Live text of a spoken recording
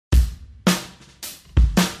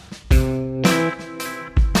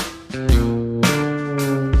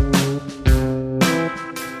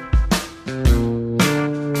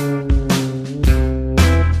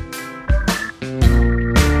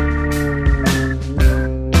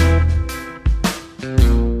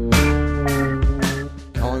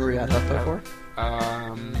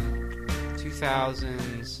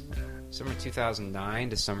2009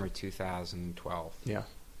 to summer 2012. Yeah.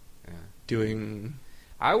 Yeah. Doing...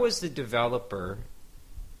 I was the developer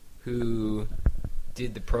who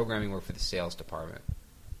did the programming work for the sales department.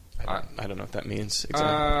 I don't know what that means exactly.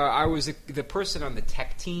 I was the person on the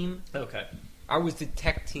tech team. Okay. I was the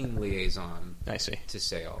tech team liaison I see. to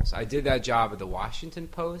sales. I did that job at the Washington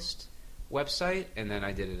Post website, and then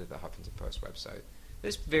I did it at the Huffington Post website.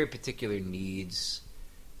 There's very particular needs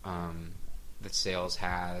that sales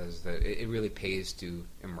has that it really pays to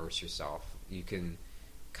immerse yourself. You can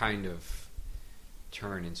kind of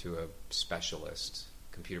turn into a specialist,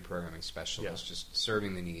 computer programming specialist, just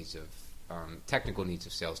serving the needs of technical needs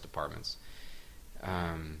of sales departments.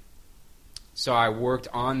 So I worked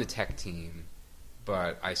on the tech team,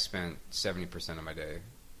 but I spent 70% of my day,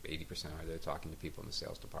 80% of my day talking to people in the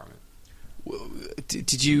sales department.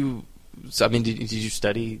 Did you? I mean, did you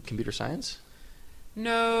study computer science?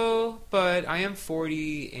 No, but I am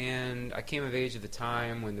 40, and I came of age at the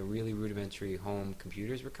time when the really rudimentary home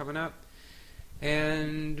computers were coming up.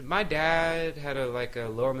 And my dad had a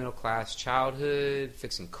lower middle class childhood,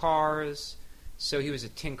 fixing cars, so he was a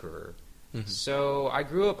tinkerer. Mm-hmm. So I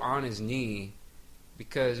grew up on his knee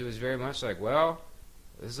because it was very much like, well,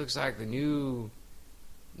 this looks like the new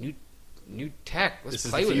tech. Let's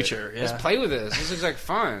play with it. Yeah. Let's play with this. This looks like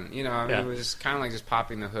fun. You know, it was just kind of like just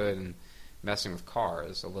popping the hood and messing with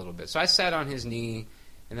cars a little bit. So I sat on his knee,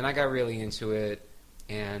 and then I got really into it.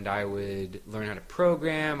 And I would learn how to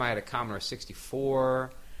program. I had a Commodore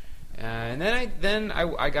 64, and then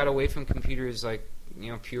I got away from computers, like,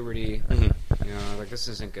 you know, puberty. Mm-hmm. You know, like, this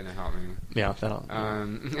isn't going to help me. Yeah, that'll.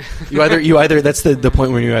 You either that's the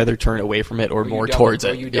point where you either turn away from it or more towards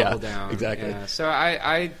it. Or you double down. Exactly. Yeah. So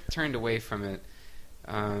I turned away from it,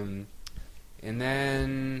 and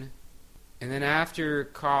then after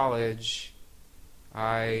college,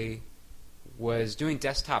 I was doing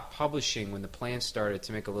desktop publishing when the plan started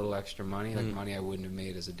to make a little extra money, like money I wouldn't have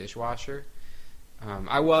made as a dishwasher.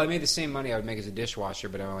 I made the same money I would make as a dishwasher,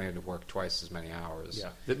 but I only had to work twice as many hours.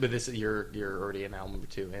 Yeah, but this you're already an album or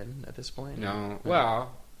two in at this point. No,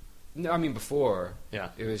 well, no, I mean before. Yeah,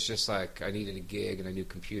 it was just like I needed a gig and I knew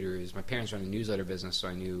computers. My parents run a newsletter business, so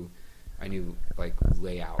I knew like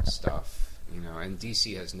layout stuff, you know. And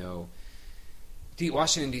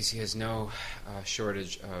Washington D.C. has no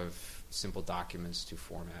shortage of simple documents to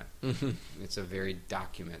format. Mm-hmm. It's a very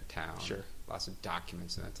document town. Sure. Lots of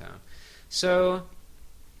documents in that town. So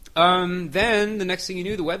then the next thing you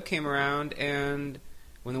knew, the web came around, and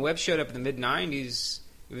when the web showed up in the mid-'90s,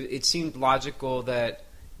 it seemed logical that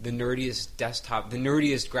the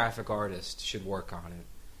nerdiest graphic artist should work on it.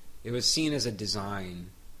 It was seen as a design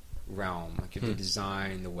realm. Like you have to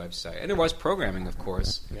design the website. And there was programming, of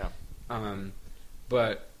course. Yeah.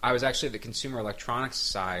 But I was actually at the Consumer Electronics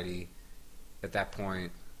Society at that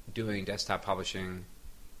point doing desktop publishing,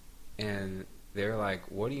 and they're like,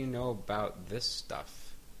 what do you know about this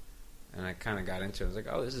stuff? And I kind of got into it. I was like,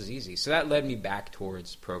 oh, this is easy. So that led me back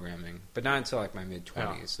towards programming, but not until like my mid-20s.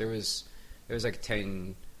 Yeah. There was like a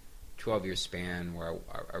 10, 12-year span where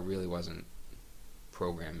I really wasn't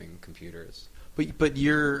programming computers. But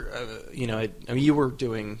you're, I mean, you were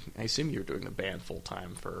doing, I assume you were doing the band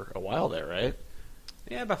full-time for a while there, right?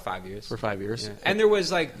 Yeah, about 5 years. For 5 years. Yeah. And there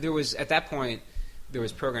was at that point, there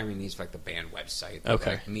was programming needs for like the band website.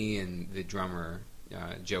 Okay. Like me and the drummer,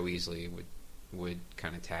 Joe Easley, would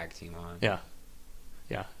kind of tag team on. Yeah.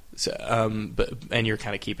 Yeah. So, and you're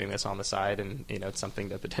kind of keeping this on the side, and it's something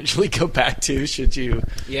to potentially go back to should you.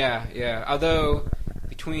 Yeah, yeah. Although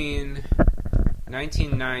between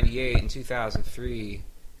 1998 and 2003,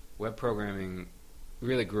 web programming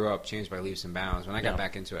really grew up, changed by leaps and bounds. When I got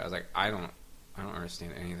back into it, I was like, I don't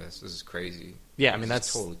understand any of this. This is crazy. Yeah, I mean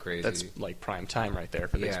that's totally crazy. That's like prime time right there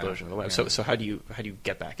for the explosion of the web. Yeah. So how do you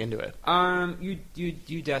get back into it?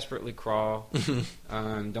 You desperately crawl.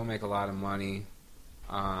 Don't make a lot of money.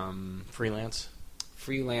 Freelance,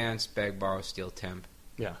 beg, borrow, steal, temp.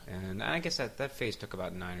 Yeah, and I guess that phase took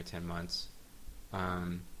about 9 or 10 months.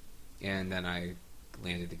 And then I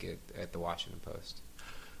landed to get at the Washington Post.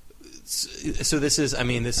 So this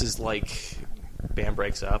is like band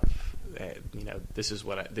breaks up. This is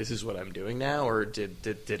what I'm doing now, or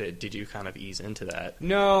did you kind of ease into that?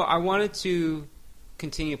 No, I wanted to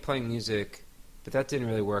continue playing music, but that didn't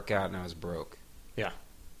really work out, and I was broke. Yeah,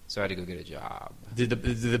 so I had to go get a job. Did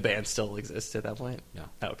the band still exist at that point? No.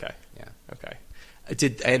 Oh, okay. Yeah. Okay.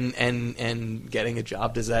 And getting a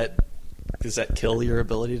job, does that kill your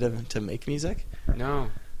ability to make music? No.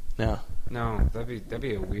 That'd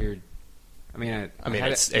be a weird. I mean,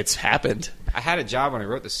 it's happened. I had a job when I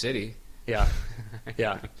wrote The City. Yeah.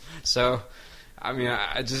 Yeah. So, I mean,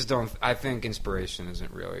 I just don't. I think inspiration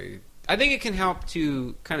isn't really I think it can help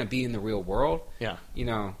to kind of be in the real world. Yeah. You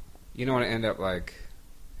know, you don't want to end up like,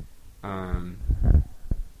 you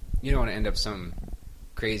don't want to end up some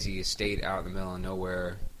crazy estate out in the middle of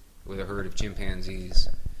nowhere with a herd of chimpanzees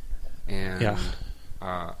and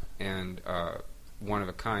one of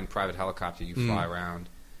a kind private helicopter you fly around,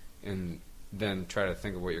 and then try to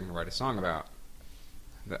think of what you're going to write a song about.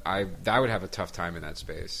 I would have a tough time in that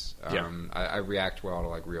space. I react well to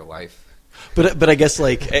like real life. But I guess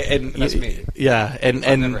like and That's me. Yeah, and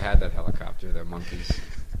I've never had that helicopter. The monkeys.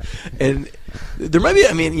 And there might be.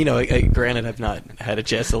 I mean, you know, granted, I've not had a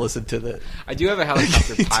chance to listen to the. I do have a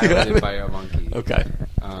helicopter piloted by a monkey. Okay.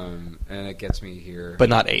 And it gets me here. But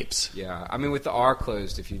not apes. Yeah, I mean, with the R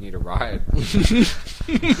closed, if you need a ride,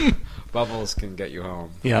 Bubbles can get you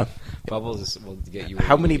home. Yeah. Bubbles will get you.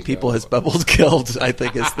 How many people has Bubbles killed? I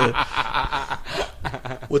think is the.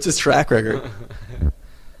 What's his track record?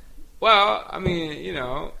 Well, I mean, you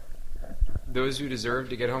know, those who deserve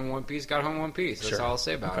to get home in one piece got home in one piece. That's Sure. all I'll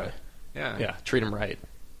say about Okay. it. Yeah. Yeah, treat him right.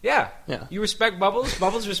 Yeah. Yeah. You respect Bubbles.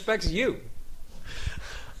 Bubbles respects you.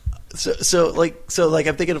 So like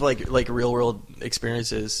I'm thinking of like real world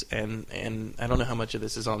experiences, and I don't know how much of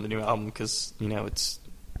this is on the new album because you know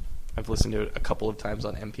I've listened to it a couple of times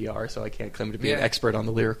on NPR, so I can't claim to be an expert on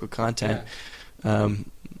the lyrical content. Yeah.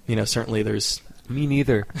 You know, certainly there's Me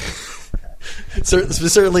neither.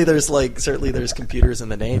 certainly there's computers in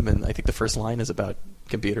the name, and I think the first line is about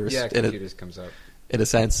computers. Yeah, computers comes up. In a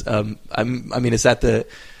sense, I mean, is that the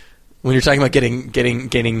when you're talking about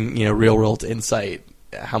getting you know real world insight?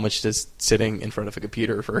 How much does sitting in front of a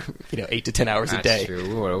computer for 8 to 10 hours a day? That's true.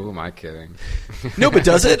 Who am I kidding? No, but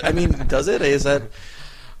does it? I mean, does it? Is that?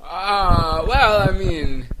 Well, I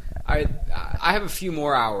mean, I have a few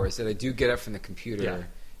more hours that I do get up from the computer,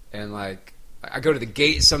 and like I go to the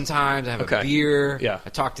gate sometimes. I have a beer. Yeah. I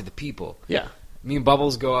talk to the people. Yeah. Me and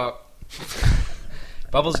Bubbles go up.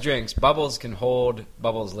 Bubbles drinks. Bubbles can hold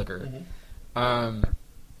Bubbles liquor.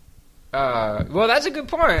 Well, that's a good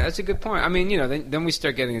point. That's a good point. I mean, you know, then we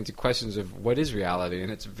start getting into questions of what is reality,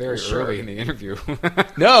 and it's very early in the interview.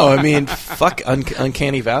 No, I mean, fuck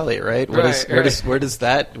Uncanny Valley, right? Where does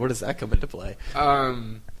that come into play?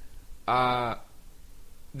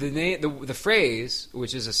 The phrase,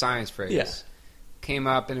 which is a science phrase, came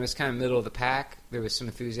up, and it was kind of middle of the pack. There was some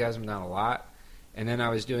enthusiasm, not a lot. And then I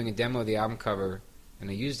was doing a demo of the album cover, and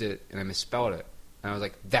I used it, and I misspelled it. And I was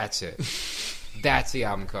like, that's it. That's the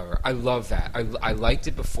album cover. I love that. I liked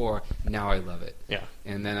it before. Now I love it. Yeah.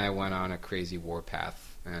 And then I went on a crazy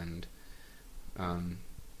warpath, and I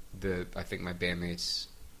think my bandmates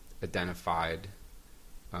identified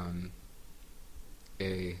the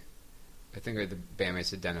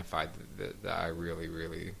bandmates that I really,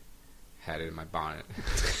 really had it in my bonnet.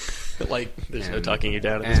 Like, there's no talking you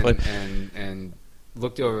down at this point. And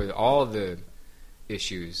looked over all the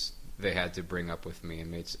issues they had to bring up with me and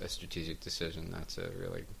made a strategic decision not to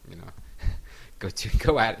really,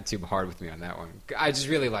 go at it too hard with me on that one. I just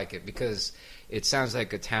really like it because it sounds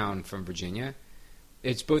like a town from Virginia.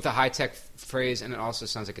 It's both a high-tech phrase and it also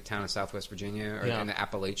sounds like a town in Southwest Virginia or in the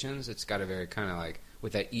Appalachians. It's got a very kind of like,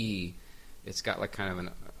 with that E, it's got like kind of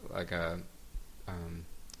like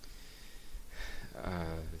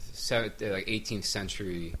 18th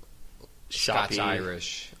century Shoppy,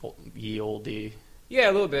 Scots-Irish. Ye olde. Yeah,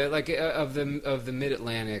 a little bit like of the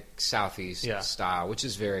Mid-Atlantic Southeast style, which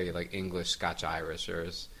is very like English, Scotch-Irish.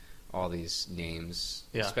 There's all these names,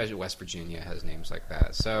 especially West Virginia has names like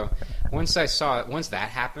that. So once that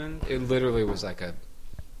happened, it literally was like a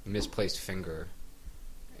misplaced finger,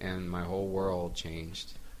 and my whole world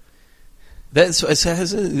changed. It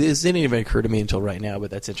didn't even occur to me until right now, but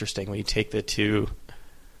that's interesting. When you take the two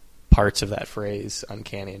parts of that phrase,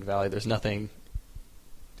 uncanny and valley, there's nothing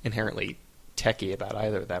inherently techie about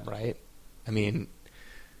either of them, right? I mean,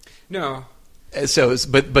 no. So,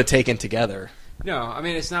 but taken together, no. I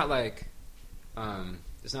mean, it's not like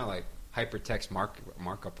hypertext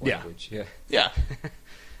markup language. Yeah.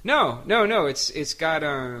 No. It's got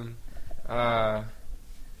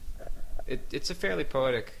it's a fairly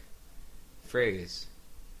poetic phrase.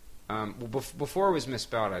 Before it was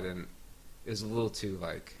misspelled, it was a little too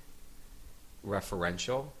like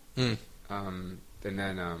referential. And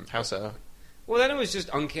then how so? Well, then it was just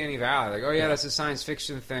Uncanny Valley. Like, oh yeah, that's a science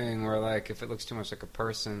fiction thing where like if it looks too much like a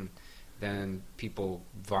person, then people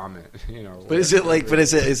vomit. But is it like? But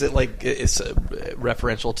is it like it's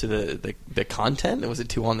referential to the content? Was it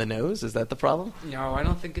too on the nose? Is that the problem? No, I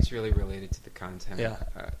don't think it's really related to the content. Yeah.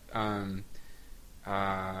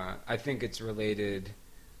 I think it's related,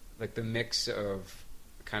 like the mix of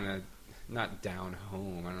kind of not down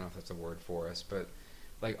home. I don't know if that's a word for us, but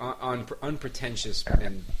like unpretentious,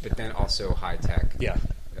 but then also high tech. Yeah.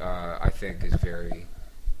 I think is very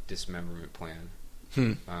dismemberment plan.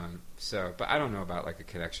 Hmm. But I don't know about like a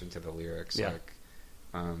connection to the lyrics. Yeah.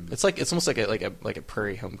 Like, it's almost like a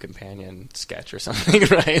Prairie Home Companion sketch or something,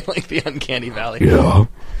 right? Like the Uncanny Valley. Yeah.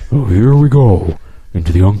 Oh, here we go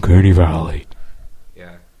into the Uncanny Valley.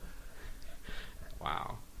 yeah.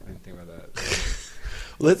 Wow, I didn't think about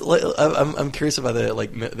that. I'm curious about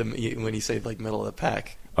when you say like middle of the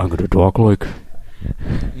pack. I'm gonna talk like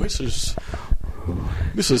Mrs.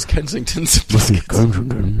 Kensington's Mrs. biscuits.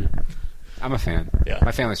 Kensington. I'm a fan. Yeah.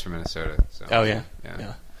 My family's from Minnesota. So. Oh yeah,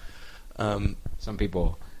 Yeah. yeah. Some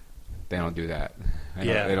people, they don't do that.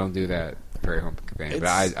 Yeah. They don't do that Prairie Home Companion. But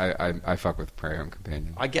I fuck with Prairie Home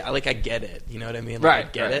Companion. I get it. You know what I mean? Like, Right, I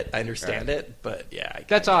get right, it. I understand right. it. But yeah,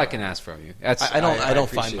 That's all I can ask from you. That's I don't find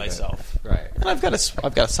appreciate myself. that. Right. And I've got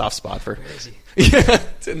a soft spot for. Where is he? Yeah,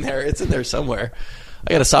 it's in there. It's in there somewhere.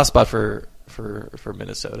 I got a soft spot for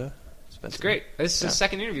Minnesota. It's great. This is the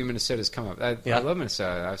second interview Minnesota's come up. I love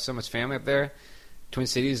Minnesota. I have so much family up there. Twin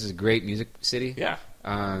Cities is a great music city. Yeah.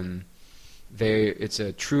 It's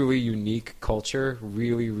a truly unique culture.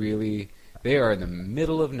 Really, really, they are in the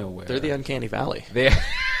middle of nowhere. They're the Uncanny Valley.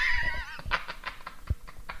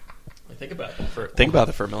 Think about that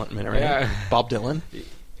for a minute, right? Yeah. Bob Dylan,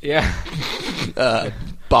 yeah.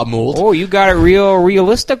 Bob Mould. Oh, you got it real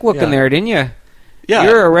realistic looking Yeah. there, didn't you? Yeah.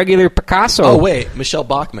 You're a regular Picasso. Oh wait, Michelle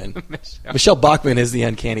Bachmann. Michelle Bachmann is the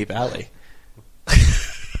Uncanny Valley.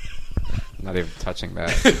 Not even touching that.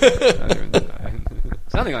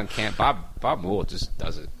 It's nothing on camp. Bob Mould just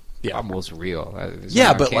does it. Yeah. Bob Mould's real. There's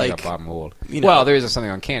Yeah, nothing but uncanny like, about Bob Mould. you know- Well, there is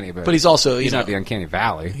something uncanny, but But he's also he's not the Uncanny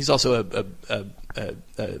Valley. he's also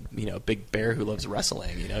a big bear who loves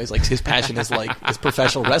wrestling. You know, he's like his passion is like is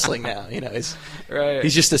professional wrestling now. You know, Right.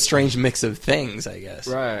 he's just a strange mix of things, I guess.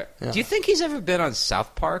 Right. Yeah. Do you think he's ever been on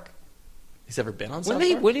South Park? He's ever been on South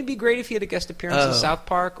Wouldn't Park? it be great if he had a guest appearance Oh. in South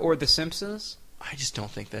Park or The Simpsons? I just don't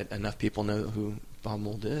think that enough people know who Bob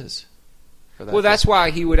Mould is. for that. Well, that's why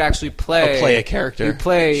he would actually play a character. He would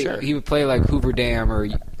play. Sure. He would play like Hoover Dam, or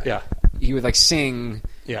Yeah. he would like sing.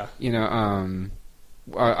 Yeah. You know,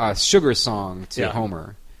 a sugar song to Yeah.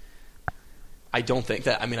 Homer. I don't think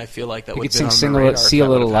that. I mean, I feel like that He would could have sing been on the radar if "See a that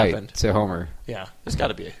Little would have Light" happened. to Homer. Yeah, there's got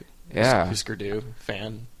to be a Husker Du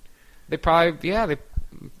fan. They probably, I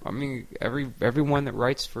mean, everyone that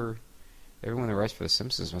writes for The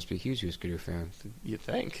Simpsons must be a huge Husker Du fan. You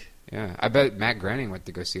think? Yeah, I bet Matt Groening went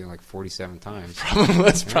to go see it like 47 times.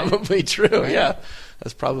 That's probably true. Right. Yeah,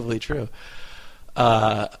 that's probably true.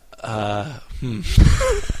 I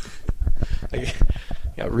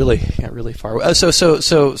got really far.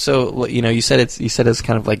 So you know, you said it's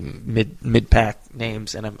kind of like mid pack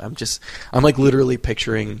names, and I'm like literally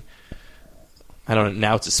picturing. I don't know.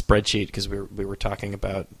 Now it's a spreadsheet because we were talking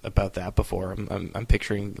about that before. I'm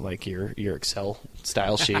picturing like your Excel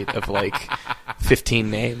style sheet of like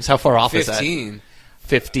 15 names. How far off is that? 15.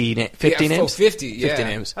 50 names. 50, yeah. 50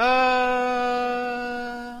 names.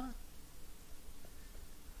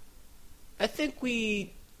 I think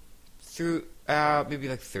we threw out maybe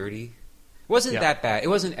like 30. It wasn't that bad. It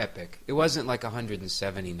wasn't epic. It wasn't like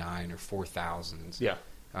 179 or 4,000. Yeah.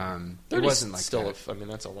 It wasn't like still. that. I mean,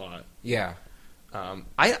 that's a lot. Yeah.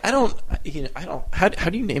 I don't. How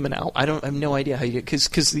do you name an album? I have no idea how you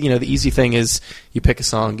because you know the easy thing is you pick a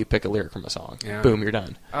song, you pick a lyric from a song, Yeah. boom, you're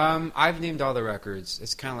done. I've named all the records.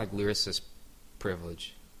 It's kind of like lyricist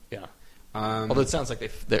privilege. Yeah. Um, Although it sounds like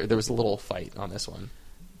there was a little fight on this one,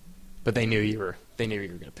 but they knew you were going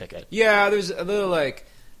to pick it. Yeah, there's a little like.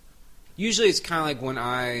 Usually, it's kind of like when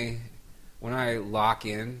I lock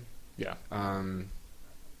in. Yeah.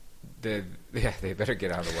 They better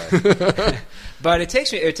get out of the way. But it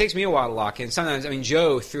takes me a while to lock in. Sometimes, I mean,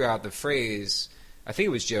 Joe threw out the phrase. I think it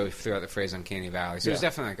was Joe who threw out the phrase "Uncanny Valley." So it was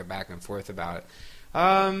definitely like a back and forth about it.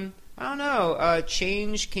 I don't know.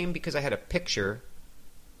 Change came because I had a picture.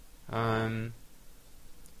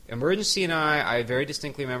 Emergency and I very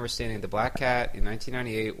distinctly remember standing at the Black Cat in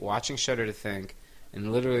 1998, watching Shudder to Think,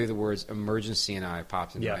 and literally the words "Emergency and I"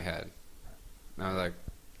 popped into my head. And I was like,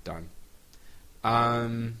 done.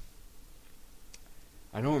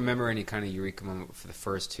 I don't remember any kind of eureka moment for the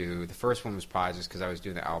first two. The first one was probably just because I was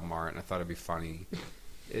doing the album art and I thought it'd be funny.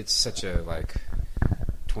 It's such a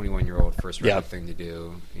 21-year-old first record thing to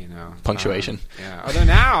do, you know. Punctuation. Yeah. Although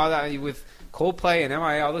now with Coldplay and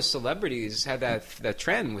MIA, all those celebrities had that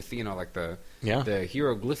trend with the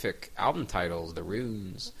hieroglyphic album titles, the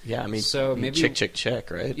runes. Yeah, I mean, so maybe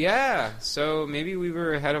chick, right? Yeah. So maybe we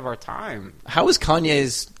were ahead of our time. How was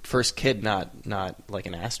Kanye's first kid not like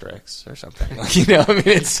an asterisk or something? You know, I mean,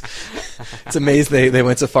 it's amazing they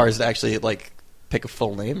went so far as to actually like pick a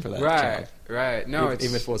full name for that Right, job. right. No,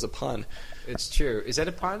 Even if it was a pun. it's true. Is that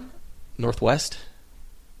a pun? Northwest?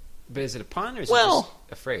 But is it a pun or is Well, it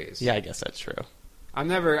just a phrase? Yeah, I guess that's true. I'm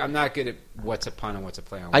not good at what's a pun and what's a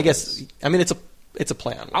play on words. I guess, I mean, it's a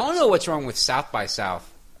play on words. I don't know what's wrong with South by South.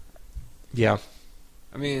 Yeah.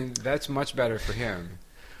 I mean, that's much better for him.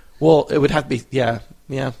 Well, it would have to be, yeah.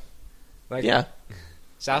 Like, Yeah.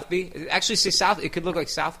 Southby? Actually, say South. It could look like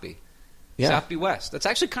Southby. Yeah. Southby West. That's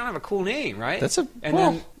actually kind of a cool name, right? That's And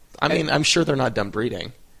then, I'm sure they're not done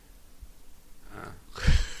breeding. all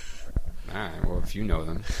right, well, if you know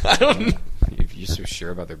them, I don't. if you're so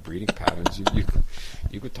sure about their breeding patterns,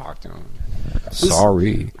 you could talk to them.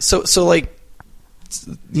 Sorry. So like,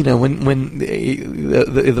 you know, when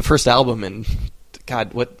the first album and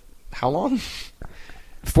God, how long?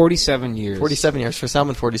 47 years. 47 years. First album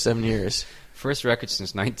in 47 years. First record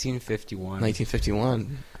since 1951.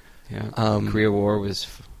 1951. Yeah. Korea War was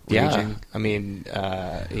raging. Yeah. I mean,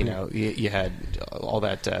 you know, you had all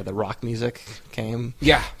that the rock music came.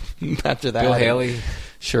 Yeah. After that, Bill Haley.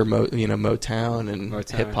 Sure, Motown and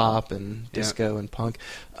Motown. hip hop and disco and punk.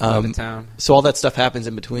 Levittown. So all that stuff happens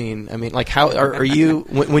in between. I mean, like, how are you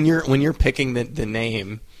when you're picking the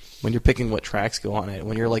name, when you're picking what tracks go on it?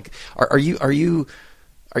 When you're like, are you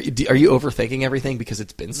overthinking everything because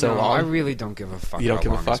it's been so long? I really don't give a fuck. You don't how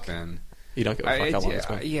give a long fuck? It's been. You don't give a fuck how long it's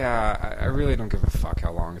been. Yeah, I really don't give a fuck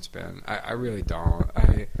how long it's been. I really don't.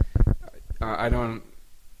 I don't.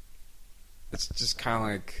 It's just kind of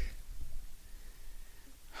like,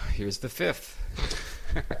 here's the fifth.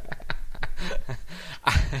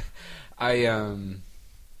 I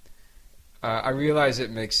realize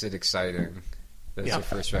it makes it exciting. That's Yeah. the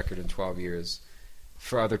first record in 12 years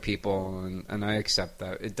for other people, and I accept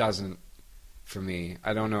that. It doesn't for me.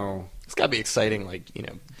 I don't know. It's got to be exciting, like, you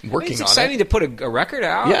know, working It's on exciting to put a record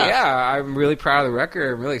out. Yeah. I'm really proud of the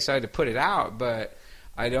record. I'm really excited to put it out, but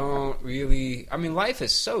I don't really. I mean, life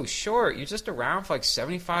is so short. You're just around for like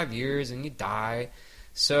 75 years and you die.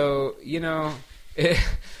 So, you know,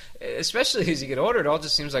 especially as you get older, it all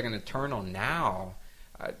just seems like an eternal now.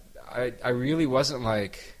 I really wasn't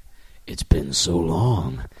like, it's been so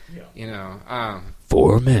long. Yeah. You know,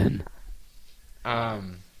 4 men.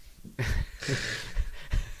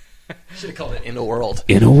 Should have called it In a World.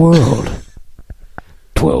 In a world.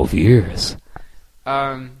 12 years.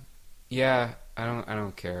 Yeah, I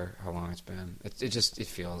don't care how long it's been. It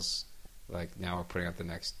feels like now we're putting out the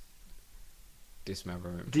next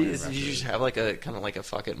dismemberment. Did you just have like a kind of like a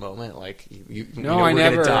fuck it moment? Like, No, we're I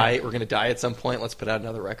never. Gonna die. We're gonna die at some point. Let's put out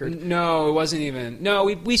another record. No, it wasn't even. No,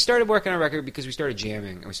 we started working on a record because we started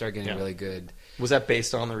jamming and we started getting really good. Was that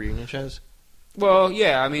based on the reunion shows? Well,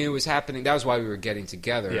 yeah, I mean, it was happening. That was why we were getting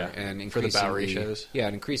together. Yeah, and for the Bowery shows. Yeah,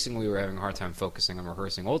 and increasingly we were having a hard time focusing on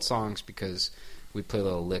rehearsing old songs because we play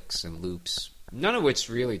little licks and loops, none of which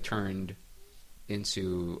really turned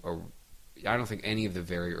into I don't think any of the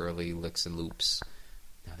very early licks and loops.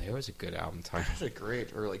 Now, there was a good album title. That's a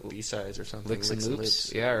great, or like B-sides or something. Licks and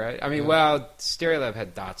loops. Yeah, right. I mean, well, Stereolab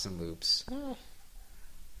had dots and loops.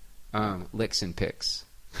 Oh. Licks and picks.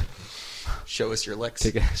 Show us your licks.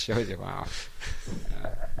 Shows you, wow.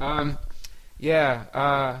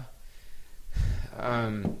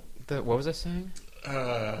 What was I saying?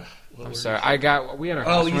 I'm sorry. We had our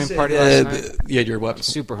housewarming party last night. Yeah, your what?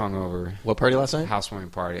 Super hungover. What party last night?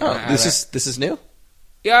 Housewarming party. Oh, And this is new.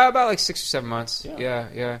 Yeah, about like 6 or 7 months. Yeah.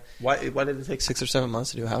 Yeah. Why did it take 6 or 7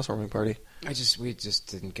 months to do a housewarming party? We just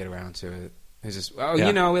didn't get around to it. It's just Yeah.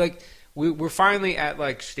 you know, we're finally at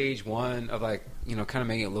like stage one of like, you know, kind of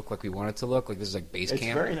making it look like we want it to look. Like this is like base camp.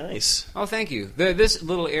 It's very nice. Oh, thank you. This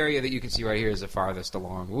little area that you can see right here is the farthest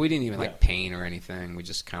along. We didn't even like paint or anything. We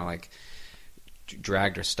just kind of like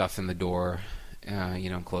dragged our stuff in the door,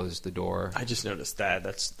 closed the door. I just noticed that.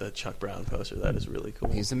 That's the Chuck Brown poster. That is really cool.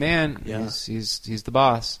 He's the man. Yeah. He's the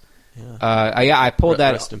boss. Yeah. I pulled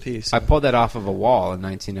that. Rest in peace. I pulled that off of a wall in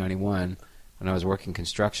 1991 when I was working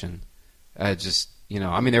construction. I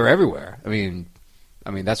mean, they were everywhere. I mean,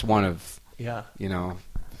 that's one of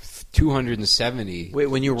 270. Wait,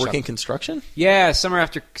 when you were working construction? Yeah, summer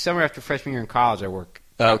after freshman year in college, I work.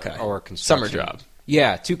 Oh, okay. Or construction. Summer job.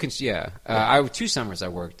 Yeah, 2 summers I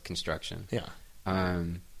worked construction. Yeah.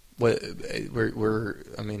 Did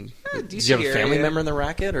did you have a family member in the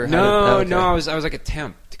racket or no? I was like a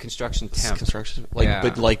temp, construction temp. Construction,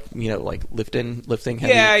 but lifting.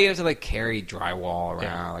 Heavy? Yeah, you have to like carry drywall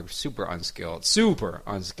around, like super unskilled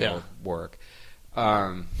work.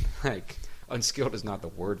 Like unskilled is not the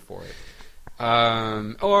word for it.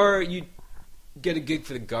 Or you get a gig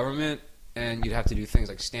for the government, and you'd have to do things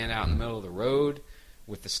like stand out in the middle of the road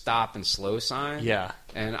with the stop and slow sign. Yeah,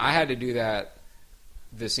 and I had to do that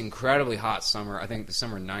this incredibly hot summer. I think the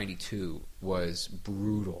summer '92 was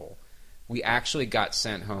brutal. We actually got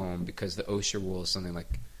sent home because the OSHA rule is something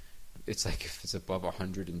like if it's above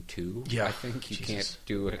 102, Yeah. I think you Jesus. can't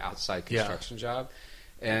do an outside construction job.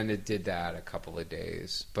 And it did that a couple of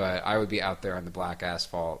days. But I would be out there on the black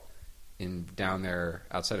asphalt down there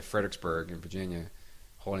outside of Fredericksburg in Virginia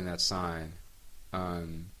holding that sign.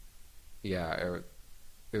 It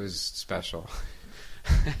was special.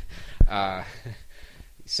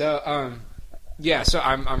 So I'm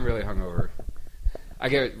really hungover. I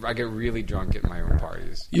get really drunk at my own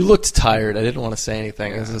parties. You looked tired. I didn't want to say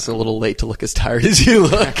anything. It's just a little late to look as tired as you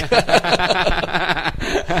look.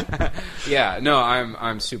 Yeah, no,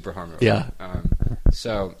 I'm super hungover. Yeah.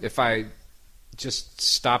 So if I just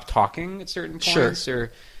stop talking at certain points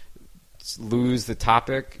or lose the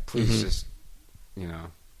topic, please just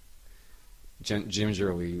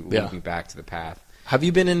gingerly lead me back to the path. Have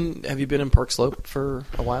you been in Park Slope for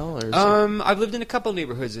a while? Or I've lived in a couple of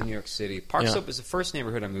neighborhoods in New York City. Park Slope was the first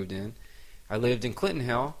neighborhood I moved in. I lived in Clinton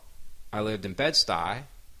Hill. I lived in Bed-Stuy,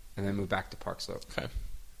 and then moved back to Park Slope. Okay.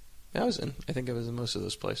 Yeah, I think I was in most of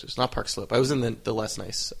those places. Not Park Slope. I was in the less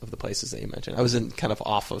nice of the places that you mentioned. I was in kind of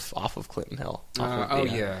off of Clinton Hill.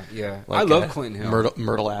 Yeah. Like, I love Clinton Hill.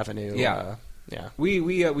 Myrtle Avenue. Yeah. Yeah. We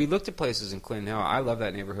looked at places in Clinton Hill. I love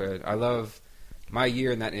that neighborhood. I love my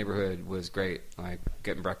year in that neighborhood was great. Like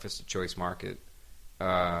getting breakfast at Choice Market.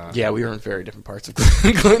 Yeah, we were in very different parts of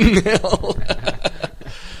Clinton Hill.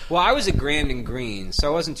 Well, I was at Grand and Green, so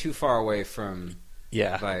I wasn't too far away from.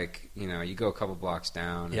 Yeah. Like, you go a couple blocks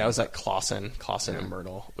down. Yeah, I was at Clawson and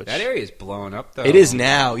Myrtle. Which that area is blowing up, though. It is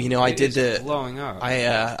now. I did blowing up.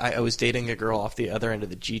 I was dating a girl off the other end of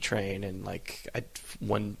the G train, and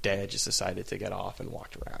one day I just decided to get off and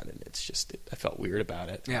walked around, and it's just I felt weird about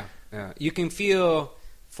it. Yeah. You can feel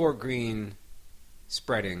Fort Greene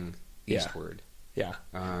spreading eastward. Yeah.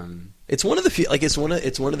 It's one of the few. It's one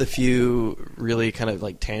of the few really kind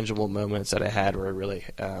of tangible moments that I had where I really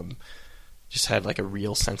just had a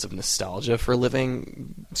real sense of nostalgia for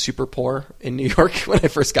living super poor in New York when I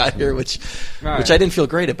first got here, which I didn't feel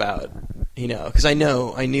great about, because I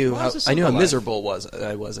knew how miserable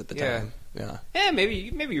I was at the time. Yeah. Yeah, maybe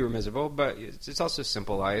you were miserable, but it's also a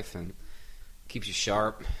simple life and keeps you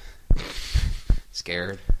sharp,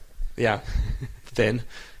 scared. Yeah, thin,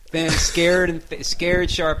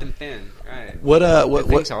 scared, sharp, and thin. Right. What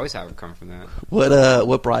things always have come from that.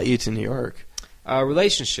 What brought you to New York?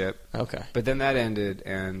 Relationship. Okay. But then that ended,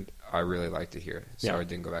 and I really liked it here, so I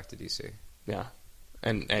didn't go back to DC. Yeah,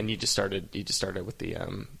 and you just started with the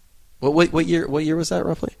what year was that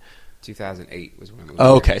roughly? 2008 was when I moved.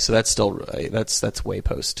 Oh, okay, so that's still that's way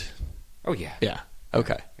post. Oh yeah. Yeah.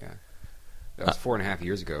 Okay. Yeah. That was 4.5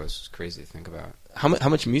 years ago. It's crazy to think about. How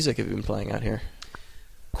much music have you been playing out here?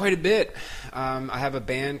 Quite a bit. I have a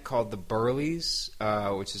band called the Burleys,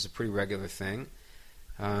 which is a pretty regular thing.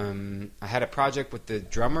 I had a project with the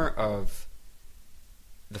drummer of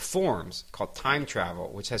The Forms called Time Travel,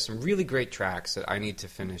 which has some really great tracks that I need to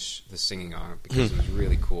finish the singing on because it was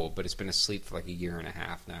really cool, but it's been asleep for a year and a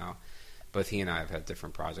half now. Both he and I have had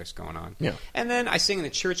different projects going on. Yeah. And then I sing in the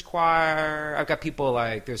church choir. I've got people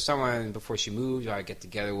there's someone before she moved I get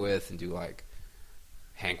together with and do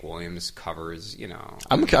Hank Williams covers,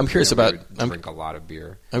 I'm curious about... drink a lot of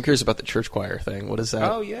beer. I'm curious about the church choir thing. What is that?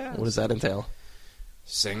 Oh, yeah. What does that entail?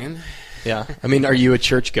 Singing. Yeah. Are you a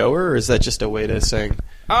church goer, or is that just a way to sing?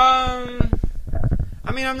 I'm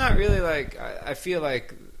not really I feel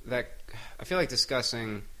like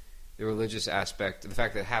discussing the religious aspect, the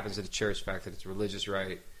fact that it happens at a church, the fact that it's religious,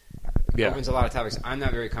 right? Opens a lot of topics I'm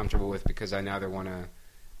not very comfortable with because I neither want to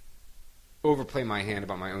overplay my hand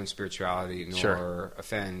about my own spirituality nor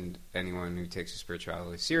offend anyone who takes his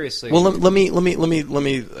spirituality seriously. Well, let me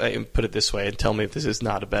put it this way and tell me if this is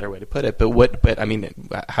not a better way to put it. But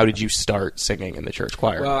how did you start singing in the church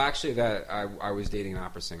choir? Well, actually, I was dating an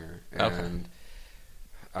opera singer, and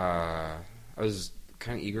I was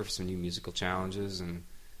kind of eager for some new musical challenges, and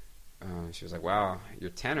she was like, "Wow, you're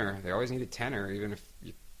a tenor. They always need a tenor, even if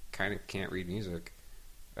you kind of can't read music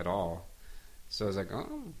at all." So I was like,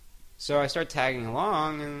 "Oh." So I started tagging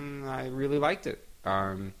along, and I really liked it.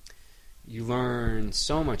 You learn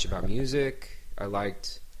so much about music. I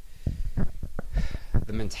liked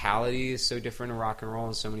the mentality is so different in rock and roll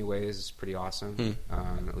in so many ways. It's pretty awesome,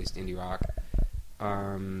 at least indie rock.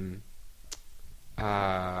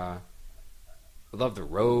 I love the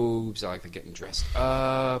robes. I like the getting dressed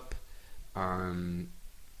up.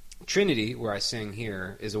 Trinity, where I sing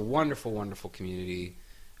here, is a wonderful, wonderful community.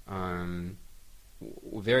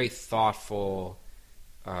 Very thoughtful,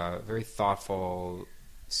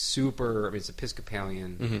 super. It's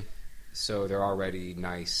Episcopalian, so they're already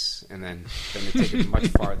nice, and then they take it much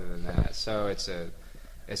farther than that. So it's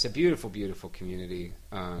a beautiful, beautiful community,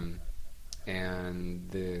 and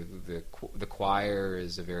the choir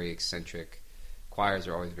is a very eccentric. Choirs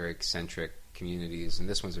are always very eccentric communities, and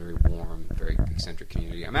this one's a very warm, very eccentric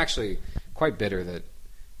community. I'm actually quite bitter that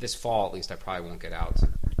this fall, at least, I probably won't get out to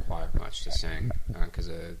choir much to sing because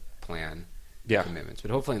of plan commitments.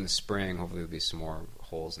 But hopefully in the spring, hopefully there'll be some more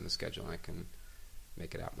holes in the schedule, and I can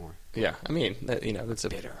make it out more. Yeah, I mean, it's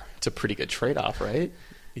a pretty good trade-off, right?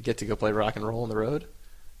 You get to go play rock and roll on the road.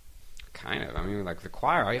 Kind of. I mean, like the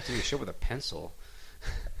choir, all you have to do is show with a pencil.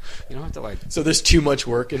 You don't have to So there's too much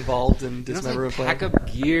work involved in Dismember playing. Pack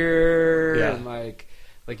up gear and like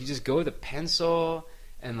you just go with a pencil,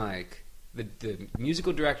 and like the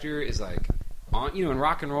musical director is like on. In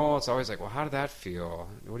rock and roll, it's always like, well, how did that feel?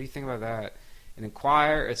 What do you think about that? And in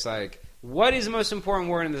choir, it's like, what is the most important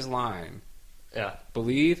word in this line? Yeah.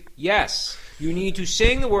 Believe? Yes. You need to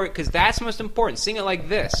sing the word because that's most important. Sing it like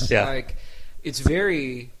this. Yeah. Like it's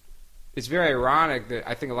very ironic that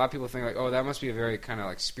I think a lot of people think like, oh, that must be a very kind of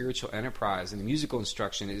like spiritual enterprise, and the musical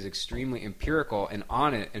instruction is extremely empirical and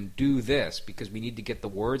on it and do this because we need to get the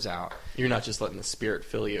words out. You're not just letting the spirit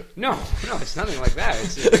fill you. No, it's nothing like that.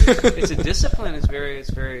 It's a discipline. It's very,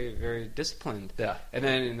 very disciplined. Yeah. And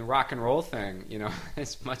then in the rock and roll thing,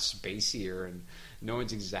 it's much spacier and no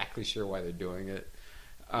one's exactly sure why they're doing it.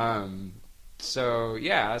 So,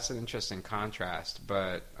 yeah, that's an interesting contrast.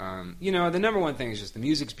 But, the number one thing is just the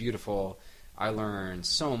music's beautiful. I learned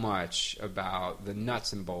so much about the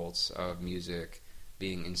nuts and bolts of music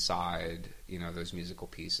being inside, those musical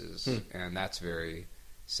pieces. And that's very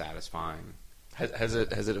satisfying. Has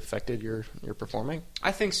it affected your performing?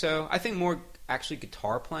 I think so. I think more actually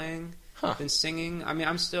guitar playing than singing. I mean,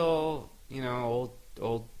 I'm still,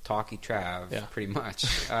 old talky Trav, pretty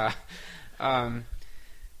much.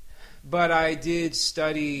 But I did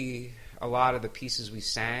study a lot of the pieces we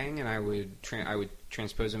sang, and I would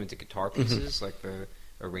transpose them into guitar pieces, like the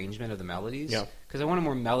arrangement of the melodies. Yeah. Because I wanted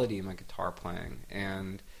more melody in my guitar playing,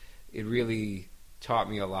 and it really taught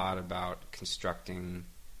me a lot about constructing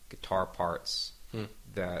guitar parts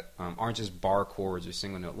that aren't just bar chords or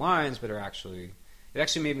single note lines, but it actually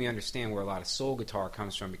made me understand where a lot of soul guitar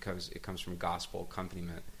comes from, because it comes from gospel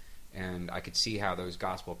accompaniment, and I could see how those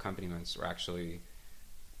gospel accompaniments were actually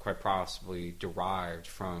quite possibly derived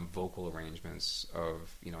from vocal arrangements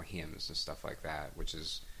of hymns and stuff like that, which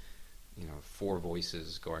is four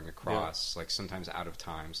voices going across, like sometimes out of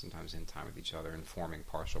time, sometimes in time with each other, and forming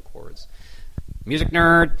partial chords. Music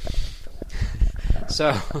nerd.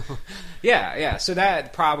 So yeah. So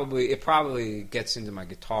that probably gets into my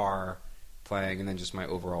guitar playing, and then just my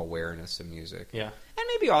overall awareness of music. Yeah, and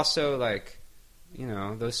maybe also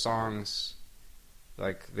those songs.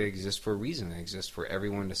 Like, they exist for a reason. They exist for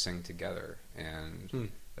everyone to sing together. And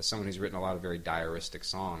as someone who's written a lot of very diaristic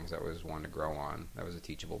songs, that was one to grow on. That was a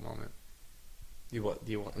teachable moment. You want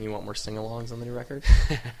more sing-alongs on the new record?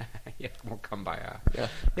 Yeah, more kumbaya.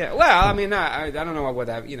 Yeah. Well, I mean, I don't know what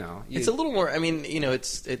that. It's a little more. I mean,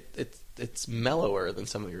 it's mellower than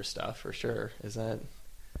some of your stuff for sure. Is that?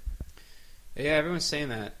 Yeah, everyone's saying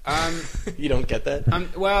that. You don't get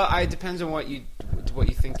that? Well, it depends on what you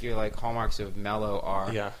think your like hallmarks of mellow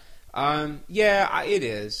are. Yeah. It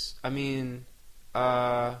is. I mean,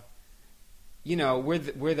 we're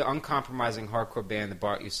the uncompromising hardcore band that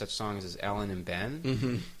brought you such songs as Ellen and Ben.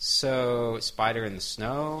 Mm-hmm. So Spider in the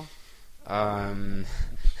Snow.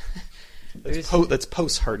 That's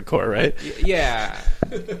post-hardcore, right?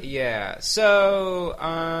 Yeah. So,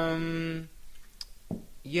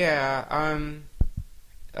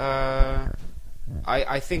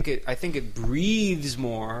 I think it breathes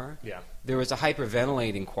more. Yeah. There was a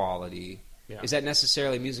hyperventilating quality. Yeah. Is that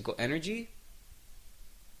necessarily musical energy?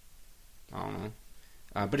 I don't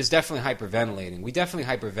know. But it's definitely hyperventilating. We definitely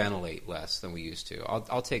hyperventilate less than we used to.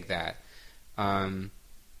 I'll take that.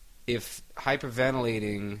 If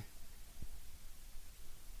hyperventilating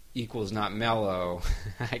equals not mellow,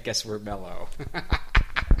 I guess we're mellow.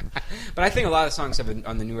 But I think a lot of songs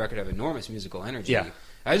on the new record have enormous musical energy. Yeah.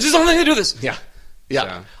 I just don't think they do this. Yeah.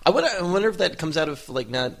 So. I wonder if that comes out of like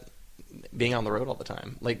not being on the road all the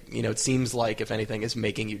time. Like, it seems like if anything is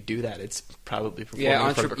making you do that, it's probably performing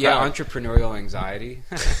in front of a crowd. Entrepreneurial anxiety.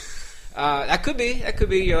 That could be.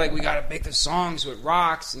 You're like, we got to make the song so it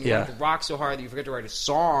rocks, and you want it to rock so hard that you forget to write a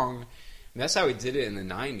song. And that's how we did it in the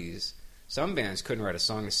 90s. Some bands couldn't write a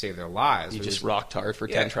song to save their lives. You just rocked hard for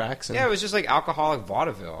 10 tracks. Yeah, it was just like alcoholic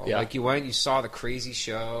vaudeville. Yeah. Like you went, you saw the crazy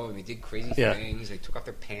show, and they did crazy things. They took off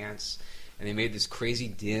their pants, and they made this crazy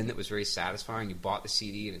din that was very satisfying. You bought the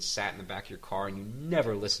CD, and it sat in the back of your car, and you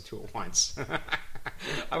never listened to it once.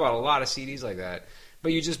 I bought a lot of CDs like that.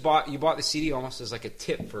 But you bought the CD almost as like a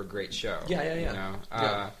tip for a great show. Yeah. You know?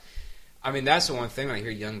 Yeah. I mean, that's the one thing when I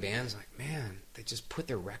hear young bands, like, man, they just put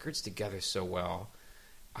their records together so well.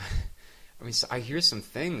 I mean, so I hear some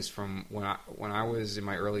things from when I was in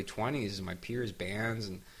my early 20s, and my peers' bands,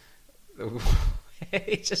 and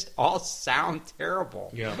they just all sound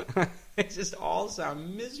terrible. Yeah. They just all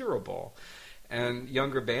sound miserable. And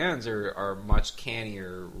younger bands are much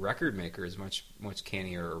cannier record makers, much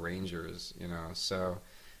cannier arrangers, you know. So,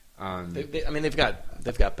 they've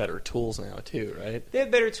got better tools now too, right? they have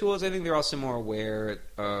better tools. I think they're also more aware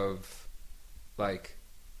of, like,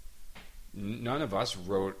 none of us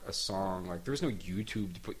wrote a song. Like, there was no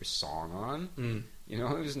YouTube to put your song on. You know,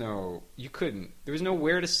 there was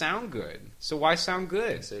nowhere to sound good. So why sound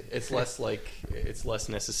good? It's less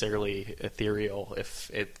necessarily ethereal if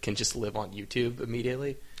it can just live on YouTube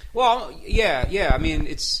immediately. Well, yeah. I mean,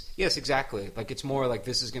 yes, exactly. Like, it's more like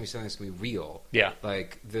this is going to be something that's going to be real. Yeah.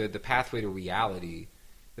 Like the pathway to reality.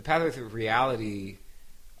 The pathway to reality,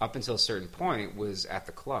 up until a certain point, was at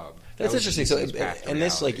the club. That's interesting. So, and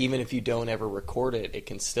this, like, reality. even if you don't ever record it, it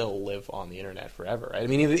can still live on the internet forever, right? I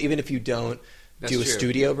mean, even if you don't That's do a true.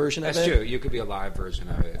 studio version of it. That's true. You could be a live version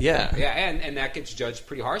of it. Yeah. Yeah, and that gets judged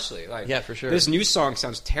pretty harshly. Like, Yeah, for sure. This new song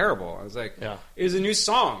sounds terrible. I was like, Yeah. It was a new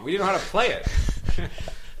song. We didn't know how to play it.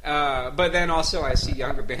 But then also I see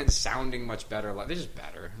younger bands sounding much better. Like, they're just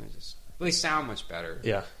better. They sound much better.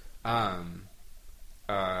 Yeah.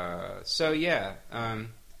 So yeah,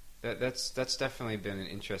 that's definitely been an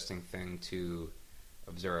interesting thing to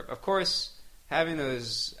observe. Of course, having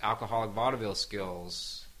those alcoholic vaudeville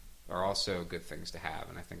skills are also good things to have,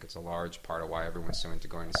 and I think it's a large part of why everyone's so into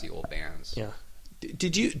going to see old bands. Yeah.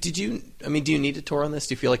 Did you? I mean, do you need to tour on this?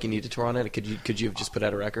 Do you feel like you need to tour on it? Could you have just put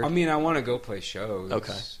out a record? I mean, I want to go play shows.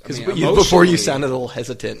 Okay. Because I mean, before you emotionally- sounded a little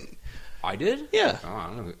hesitant. I did? Yeah. Oh, I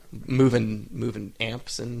don't know. Moving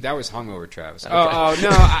amps and That was hungover, Travis. Okay. Oh no!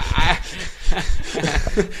 I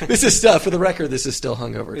this is stuff for the record. This is still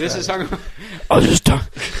hungover. this is hungover. I'll just talk.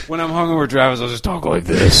 When I'm hungover, Travis, I'll just talk like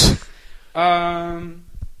This.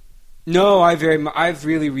 No, I've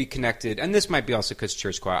really reconnected, and this might be also because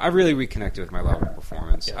church choir. I've really reconnected with my love of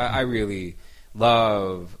performance. Yeah. I really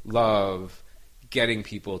love getting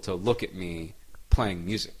people to look at me playing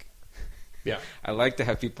music. Yeah. I like to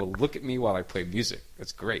have people look at me while I play music.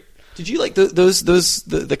 That's great. Did you like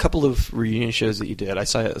the couple of reunion shows that you did? I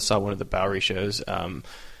saw one of the Bowery shows.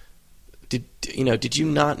 Did you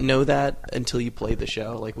not know that until you played the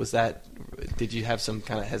show? Like, did you have some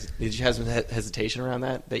kind of hesitation around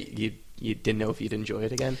that you didn't know if you'd enjoy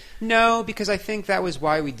it again? No, because I think that was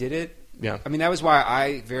why we did it. Yeah. I mean, that was why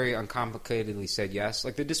I very uncomplicatedly said yes.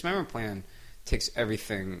 Like, the Dismemberment Plan takes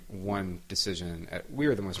everything one decision. We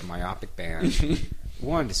are the most myopic band.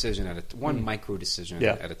 One micro decision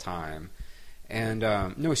Yeah. at a time. And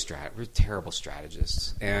we're terrible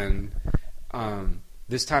strategists. And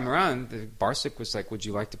this time around, Barsic was like, would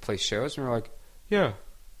you like to play shows? And we're like, yeah.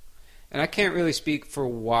 And I can't really speak for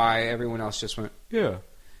why everyone else just went, yeah.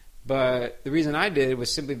 But the reason I did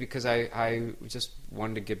was simply because I just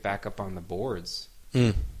wanted to get back up on the boards.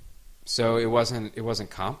 Mm. So it wasn't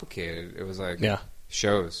complicated. It was like, Yeah.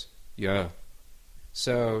 shows. Yeah.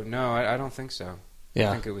 So, no, I don't think so. Yeah.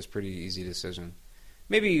 I think it was a pretty easy decision.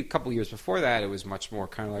 Maybe a couple years before that, it was much more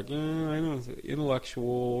kind of like, I know,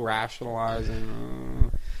 intellectual,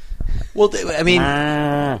 rationalizing. Well, I mean,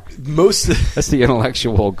 most That's the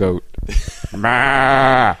intellectual goat.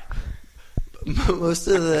 most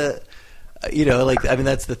of the,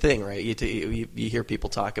 that's the thing, right? You hear people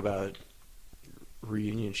talk about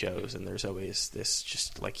reunion shows, and there's always this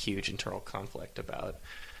just like huge internal conflict about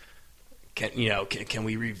can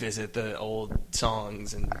we revisit the old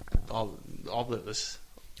songs and all those.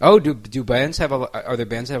 Oh, do bands have are there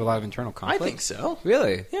bands that have a lot of internal conflict? I think so.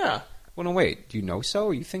 Really? Yeah. Well, no, wait. Do you know so,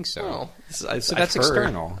 or you think so? Well, So I've that's heard.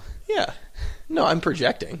 external. Yeah. No, I'm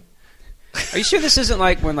projecting. Are you sure this isn't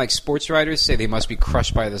like when like sports writers say they must be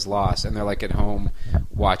crushed by this loss, and they're like at home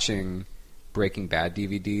watching Breaking Bad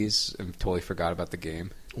DVDs and totally forgot about the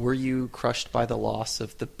game? Were you crushed by the loss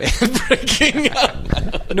of the band breaking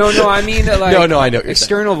up? No, I mean like No, I know what you're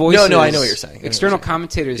external saying. voices. No, I know what you're saying. External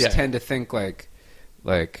commentators Yeah. tend to think like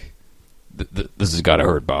This has got to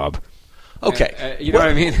hurt, Bob. Okay, you know what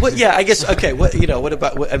I mean? Yeah, I guess. Okay, what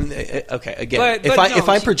about? Okay, again, But no, if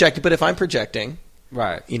I'm projecting,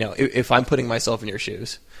 right. if I'm putting myself in your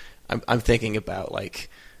shoes, I'm thinking about like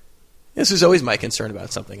this is always my concern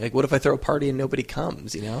about something. Like, what if I throw a party and nobody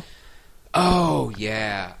comes? Oh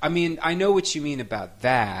yeah. I mean, I know what you mean about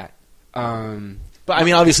that. But I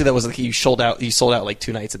mean, obviously that wasn't. You sold out like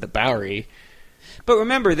 2 nights at the Bowery. But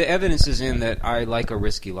remember, the evidence is in that I like a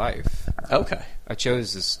risky life. Okay, I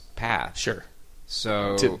chose this path. sure.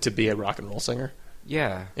 So To be a rock and roll singer.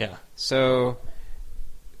 yeah. Yeah. So,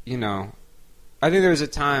 I think there was a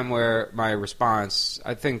time where my response,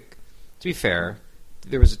 I think, to be fair,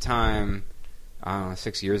 there was a time,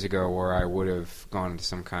 6 years ago where I would have gone into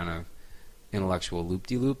some kind of intellectual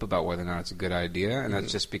loop-de-loop about whether or not it's a good idea, and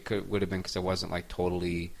that's just because would have been because I wasn't like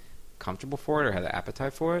totally comfortable for it or had the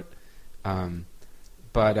appetite for it.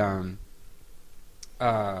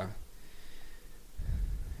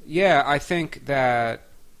 Yeah, I think that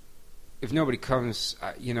if nobody comes,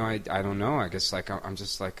 I don't know. I guess like I'm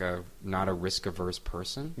just like not a risk-averse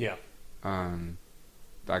person. Yeah.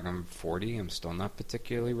 Like I'm 40, I'm still not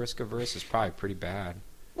particularly risk-averse. It's probably pretty bad.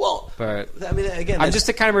 Well, But I mean, again, I'm just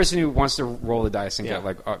the kind of person who wants to roll the dice and Yeah. get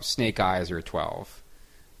like snake eyes or a 12.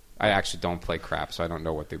 I actually don't play crap, so I don't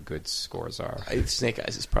know what the good scores are. Snake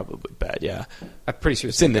Eyes is probably bad. Yeah, I'm pretty sure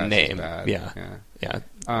it's in the Snake Eyes is name. bad.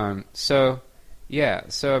 Yeah.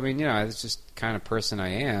 So I mean, it's just the kind of person I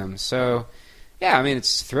am. So, yeah, I mean,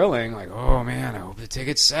 it's thrilling. Like, oh man, I hope the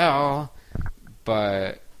tickets sell.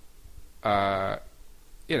 But, if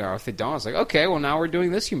they don't, it's like, okay, well now we're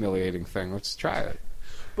doing this humiliating thing. Let's try it.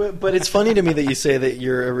 But it's funny to me that you say that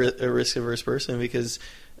you're a risk averse person because,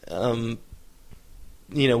 when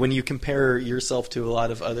you compare yourself to a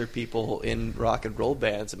lot of other people in rock and roll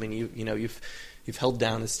bands, I mean, you've held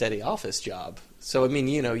down a steady office job. So I mean,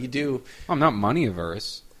 you do. I'm not money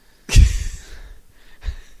averse.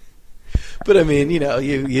 But I mean, you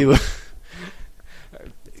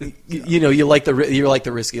like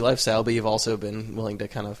the risky lifestyle, but you've also been willing to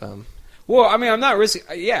kind of. Well, I mean, I'm not risky.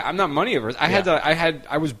 Yeah, I'm not money averse.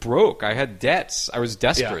 I was broke. I had debts. I was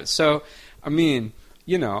desperate. Yeah. So, I mean,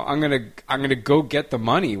 I'm gonna go get the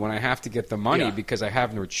money when I have to get the money because I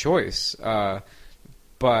have no choice. But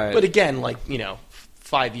again,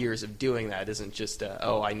 5 years of doing that isn't just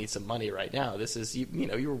I need some money right now. This is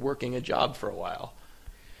you were working a job for a while.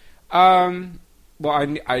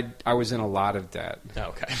 Well, I was in a lot of debt.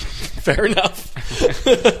 Okay, fair enough.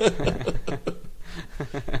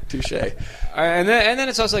 Touche. And then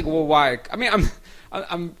it's also like, well, why? I mean,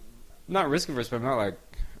 I'm not risk averse, but I'm not like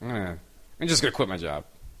I'm just gonna quit my job.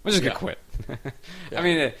 I'm just gonna quit. Yeah. I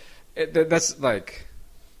mean, that's like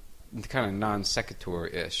kind of non sequitur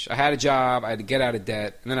ish. I had a job. I had to get out of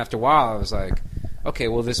debt, and then after a while, I was like, okay,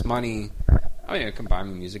 well, this money. I mean, I can buy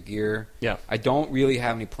my music gear. Yeah. I don't really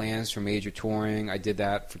have any plans for major touring. I did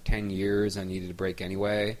that for 10 years. I needed a break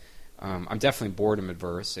anyway. I'm definitely boredom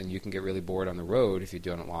adverse, and you can get really bored on the road if you're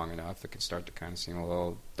doing it long enough. It can start to kind of seem a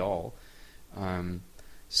little dull.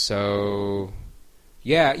 So,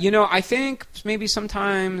 yeah, I think maybe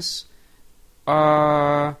sometimes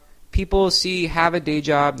people have a day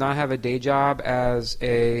job, not have a day job as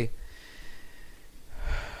a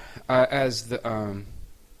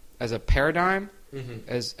paradigm,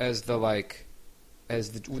 as the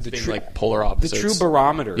true like polar opposites. the true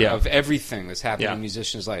barometer Yeah. of everything that's happening Yeah. in a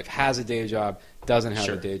musician's life. Has a day job, doesn't have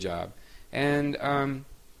Sure. a day job, and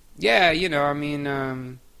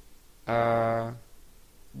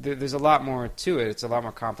there's a lot more to it. It's a lot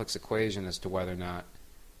more complex equation as to whether or not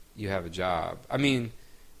you have a job. I mean,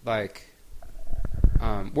 like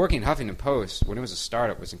working at Huffington Post when it was a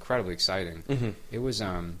startup was incredibly exciting. Mm-hmm. It was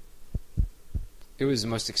the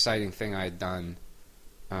most exciting thing I had done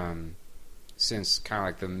since kind of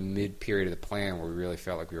like the mid-period of the plan where we really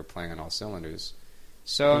felt like we were playing on all cylinders.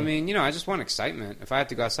 So, I mean, I just want excitement. If I had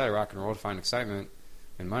to go outside of rock and roll to find excitement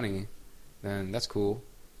and money, then that's cool.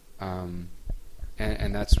 And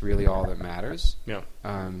that's really all that matters. Yeah.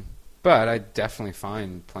 But I definitely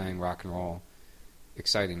find playing rock and roll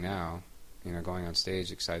exciting now. Going on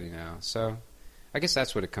stage exciting now. So I guess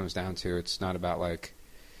that's what it comes down to. It's not about like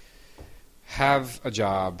have a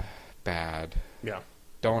job, bad. Yeah.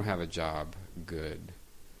 Don't have a job, good.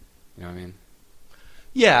 You know what I mean?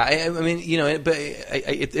 Yeah, I mean, but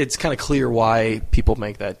it's kind of clear why people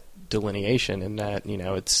make that delineation, and that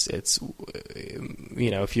it's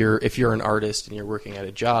if you're an artist and you're working at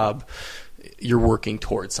a job, you're working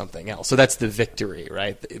towards something else. So that's the victory,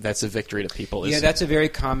 right? That's a victory to people. Yeah, that's a very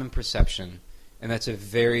common perception, and that's a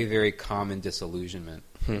very, very common disillusionment.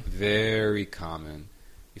 Very common.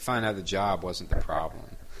 You find out the job wasn't the problem.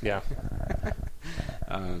 Yeah.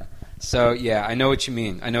 So yeah, I know what you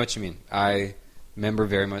mean. I remember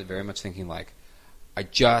very much thinking like, I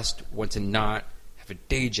just want to not have a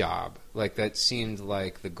day job. Like that seemed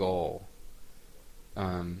like the goal.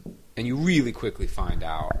 And you really quickly find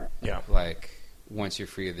out. Yeah. Like once you're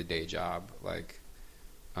free of the day job, like,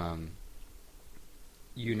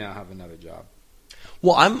 you now have another job.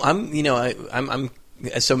 Well, I'm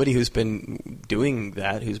as somebody who's been doing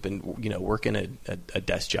that, who's been working a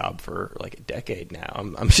desk job for like a decade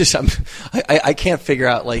now, I can't figure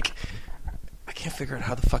out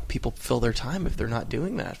how the fuck people fill their time if they're not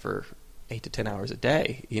doing that for 8 to 10 hours a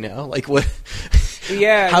day. Like what?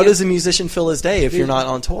 Yeah. How does a musician fill his day if you're not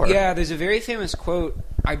on tour? Yeah, there's a very famous quote,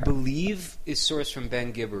 I believe is sourced from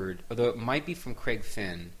Ben Gibbard, although it might be from Craig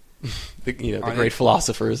Finn. The great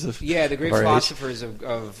philosophers of the great of our philosophers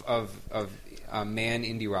of man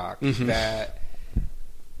indie rock. Mm-hmm. That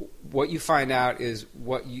what you find out is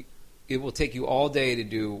it will take you all day to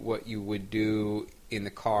do what you would do in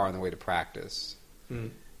the car on the way to practice.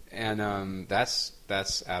 Mm. And that's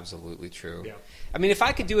absolutely true. Yeah. I mean, if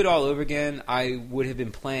I could do it all over again, I would have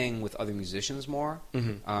been playing with other musicians more.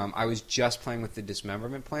 Mm-hmm. I was just playing with the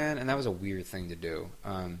Dismemberment Plan, and that was a weird thing to do.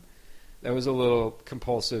 That was a little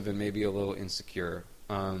compulsive and maybe a little insecure.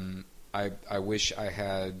 I wish I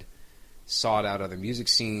had sought out other music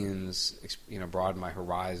scenes, broadened my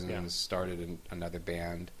horizons, started another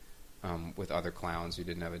band with other clowns who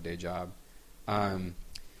didn't have a day job.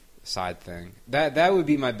 Side thing. That would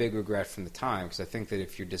be my big regret from the time, because I think that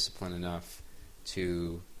if you're disciplined enough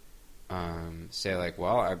to say like,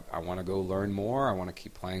 well, I want to go learn more, I want to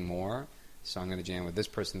keep playing more, so I'm going to jam with this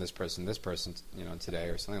person, today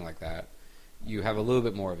or something like that, you have a little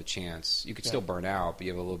bit more of a chance. You could still burn out, but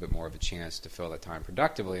you have a little bit more of a chance to fill that time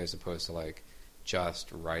productively, as opposed to like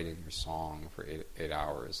just writing your song for 8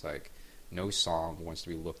 hours. Like, no song wants to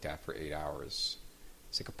be looked at for 8 hours.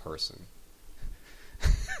 It's like a person.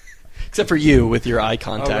 Except for you with your eye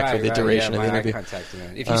contact for the duration of the interview. Eye contact,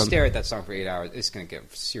 if you stare at that song for 8 hours, it's going to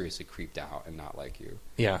get seriously creeped out and not like you.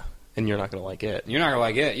 Yeah, and you're not going to like it. You're not going to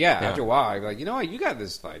like it. Yeah, after a while, you're like, you know what? You got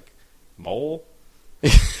this like mole.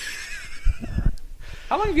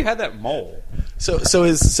 How long have you had that mole? So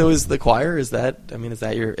is the choir? Is that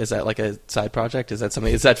like a side project? Is that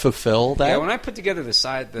something? Is that fulfill that? Yeah, when I put together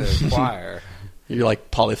the choir. You're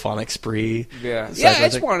like Polyphonic Spree. Yeah,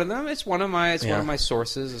 it's one of them. It's one of my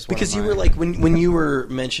sources. Because you were like when you were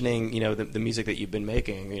mentioning the music that you've been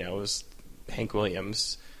making, it was Hank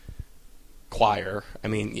Williams choir. I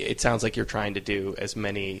mean, it sounds like you're trying to do as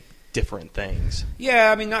many different things.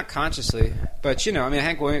 Yeah, I mean, not consciously, but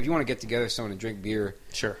Hank Williams. If you want to get together with someone and drink beer,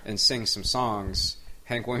 and sing some songs,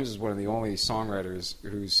 Hank Williams is one of the only songwriters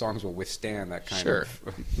whose songs will withstand that kind of.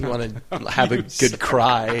 You want to have a good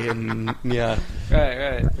cry and right. Yeah.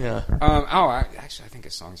 Actually, I think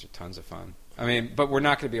his songs are tons of fun. I mean, but we're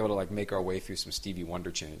not going to be able to like make our way through some Stevie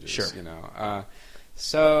Wonder changes. Sure.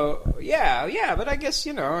 So yeah, but I guess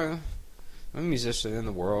I'm a musician in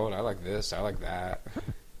the world. I like this. I like that.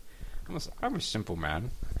 I'm a simple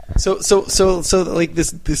man. So like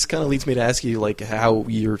this kind of leads me to ask you like how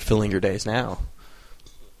you're filling your days now.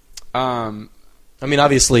 I mean,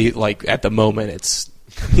 obviously, like at the moment, it's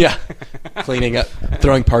cleaning up,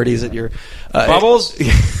 throwing parties at your Bubbles.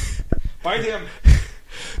 Bite him.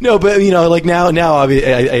 No, but like now,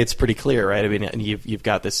 it's pretty clear, right? I mean, you've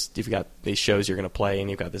got these shows you're going to play, and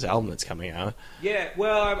you've got this album that's coming out. Yeah,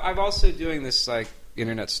 well, I'm also doing this like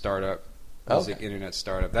internet startup. Music internet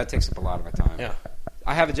startup. That takes up a lot of my time. Yeah.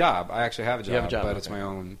 I have a job. I actually have a job, but it's okay.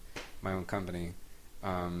 my own company.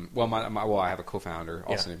 I have a co-founder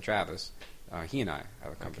also named Travis. He and I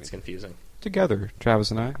have a company. It's confusing. Together, Travis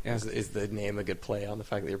and I. Yeah. Is the name a good play on the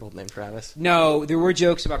fact that you're both named Travis? No, there were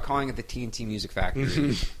jokes about calling it the TNT Music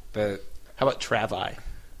Factory, but how about Travi?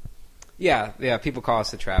 Yeah. People call us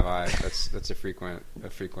the Travi. That's a frequent.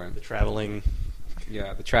 The traveling.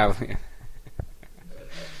 Yeah, the traveling.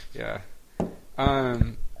 Yeah.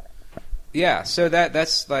 So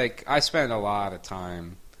that's like I spend a lot of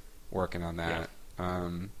time working on that. Yeah.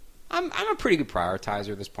 I'm a pretty good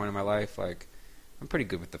prioritizer at this point in my life. Like, I'm pretty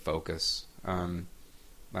good with the focus.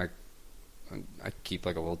 Like, I keep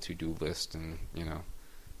like a little to-do list, and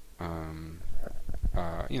on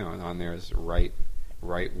there is write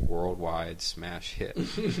worldwide smash hit,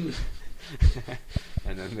 and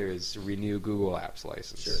then there's renew Google Apps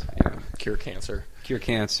license. Sure. Cure cancer.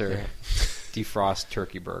 Yeah. Defrost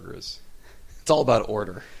turkey burgers. It's all about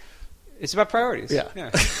order. It's about priorities.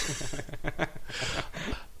 Yeah.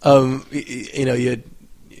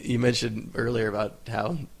 You mentioned earlier about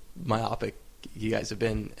how myopic you guys have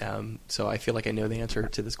been. So I feel like I know the answer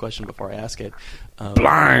to this question before I ask it.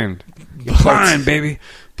 Blind, baby.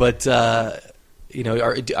 But are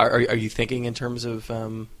you thinking in terms of? I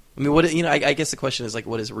mean, I guess the question is like,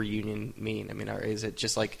 what does reunion mean? I mean, is it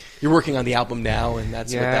just like you're working on the album now, and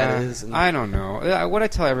that's what that is? And I don't know. What I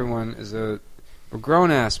tell everyone is that we're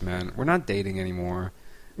grown-ass men. We're not dating anymore.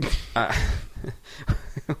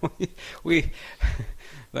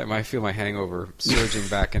 I feel my hangover surging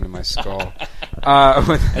back into my skull.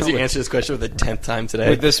 As you answer this question for the 10th time today.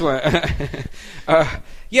 With this one.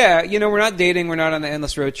 Yeah, we're not dating. We're not on the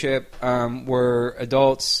endless road trip. We're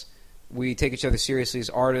adults. We take each other seriously as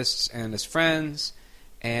artists and as friends.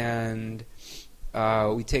 And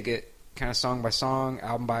we take it kind of song by song,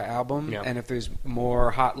 album by album. Yeah. And if there's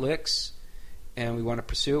more hot licks and we want to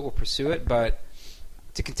pursue it, we'll pursue it. But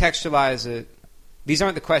to contextualize it, these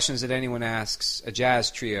aren't the questions that anyone asks a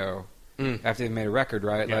jazz trio after they've made a record,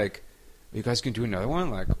 right? Yeah. Like, are you guys going to do another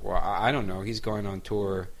one? Like, well, I don't know. He's going on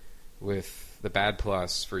tour with the Bad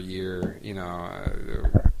Plus for a year.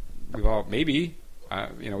 We've all, maybe,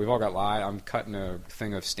 we've all got live. I'm cutting a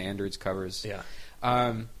thing of standards covers. Yeah.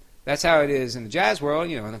 That's how it is in the jazz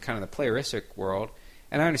world, in the kind of the playeristic world.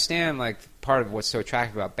 And I understand, like, part of what's so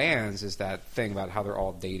attractive about bands is that thing about how they're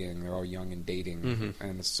all dating. They're all young and dating,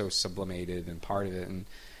 and it's so sublimated and part of it.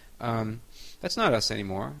 And that's not us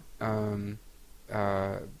anymore.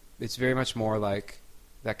 It's very much more like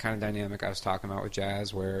that kind of dynamic I was talking about with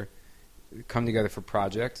jazz, where we come together for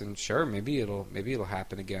projects, and sure, maybe it'll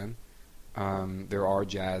happen again. There are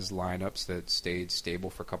jazz lineups that stayed stable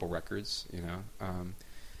for a couple records,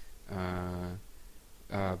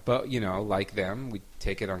 but like them, we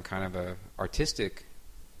take it on kind of a artistic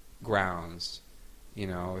grounds.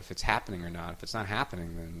 If it's happening or not. If it's not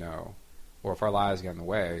happening, then no. Or if our lives get in the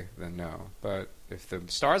way, then no. But if the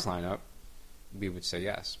stars line up, we would say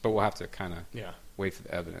yes. But we'll have to kind of wait for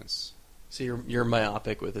the evidence. So you're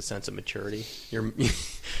myopic with a sense of maturity. Yeah,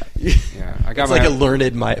 I got it's like a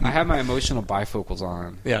learned. I have my emotional bifocals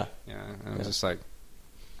on. Yeah, yeah. And I was just like,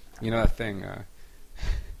 that thing.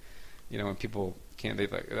 When people can't, they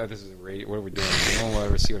like, oh, this is a radio. What are we doing? No one will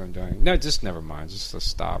ever see what I'm doing. No, just never mind. Just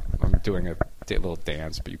stop. I'm doing a little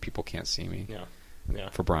dance, but you people can't see me. Yeah, yeah.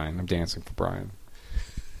 For Brian, I'm dancing for Brian.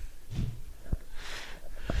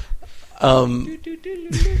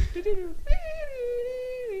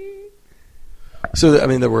 So I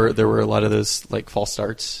mean, there were a lot of those like false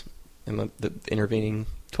starts in the intervening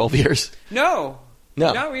 12 years. No,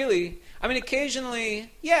 not really. I mean,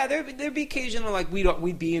 occasionally, yeah, there'd be occasional like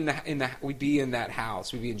we'd be in that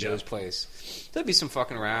house, we'd be in Joe's place. There'd be some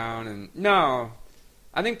fucking around, and no,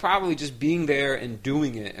 I think probably just being there and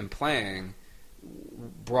doing it and playing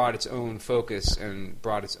brought its own focus and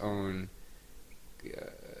brought its own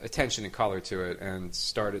attention and color to it, and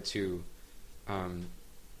started to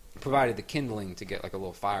provided the kindling to get like a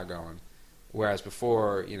little fire going. Whereas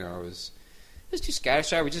before, it was too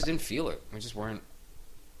scattershot. We just didn't feel it. We just weren't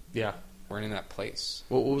in that place.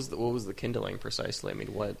 What was the kindling precisely? I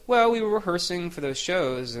mean, what? Well, we were rehearsing for those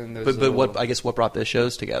shows, and those. But what brought the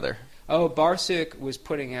shows together? Oh, Barsick was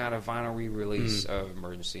putting out a vinyl re-release of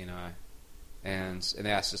Emergency and I, and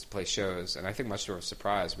they asked us to play shows, and I think much to our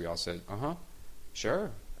surprise, we all said,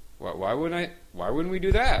 sure. Why wouldn't we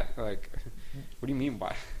do that? Like, what do you mean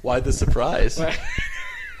by? Why the surprise?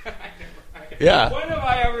 Yeah. When have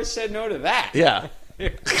I ever said no to that? Yeah.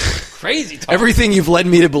 Crazy talk. Everything you've led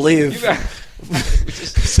me to believe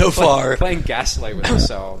so far. Playing gaslight with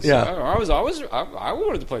ourselves. Yeah. I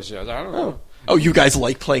wanted to play shows. I don't know. Oh, you guys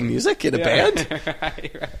like playing music in a band?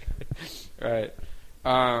 Right.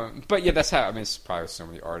 But yeah, that's how. I mean, it's probably so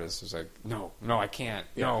many artists. It's like, no, I can't.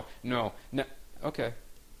 Yeah. No. Okay.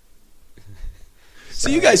 So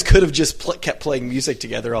you guys could have just kept playing music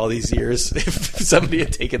together all these years if somebody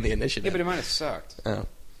had taken the initiative. Yeah, but it might have sucked. Oh.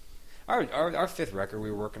 Our fifth record we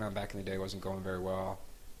were working on back in the day wasn't going very well.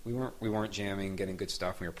 We weren't jamming, getting good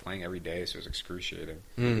stuff. We were playing every day, so it was excruciating.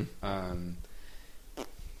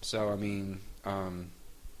 So I mean,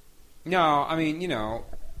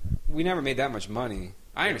 we never made that much money.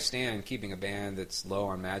 I understand keeping a band that's low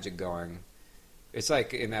on magic going. It's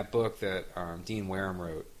like in that book that Dean Wareham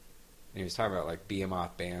wrote, and he was talking about like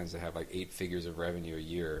behemoth bands that have like 8 figures of revenue a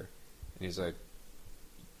year, and he's like,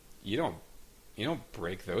 you don't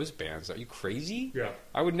break those bands. Are you crazy? Yeah.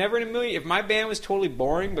 I would never in a million. If my band was totally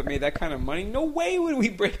boring but made that kind of money, no way would we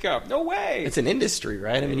break up. No way. It's an industry,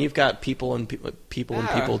 right? I mean, you've got people and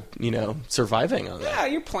people, surviving on that. Yeah,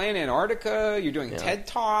 you're playing Antarctica. You're doing TED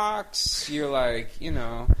Talks. You're like,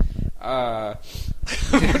 I'm trying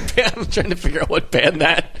to figure out what band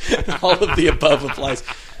that all of the above applies.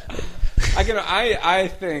 I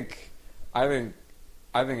think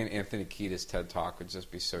an Anthony Kiedis TED Talk would just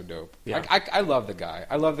be so dope. Yeah. I love the guy.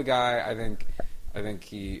 I think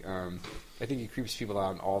he creeps people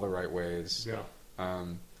out in all the right ways. Yeah.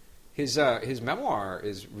 His memoir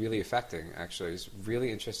is really affecting. Actually, he's a really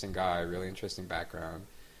interesting guy, really interesting background.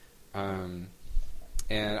 And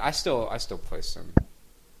I still play some.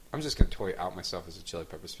 I'm just gonna toy out myself as a Chili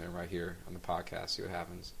Peppers fan right here on the podcast. See what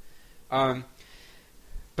happens.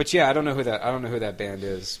 But yeah, I don't know who that band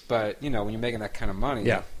is. But when you're making that kind of money,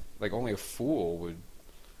 Yeah. like only a fool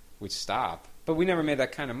would stop. But we never made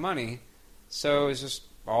that kind of money, so it's just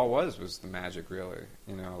all it was the magic, really.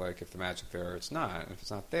 Like if the magic's there, it's not. And if it's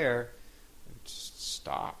not there, just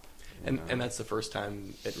stop. And that's the first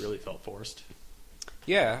time it really felt forced.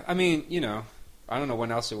 Yeah, I mean, I don't know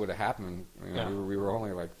when else it would have happened. Yeah. We were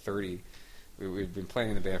only like 30. We'd been playing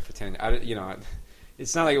in the band for 10.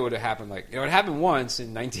 It's not like it would have happened. Like it happened once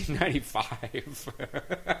in 1995.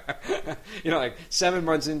 Like 7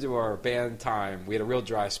 months into our band time, we had a real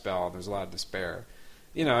dry spell. And there was a lot of despair.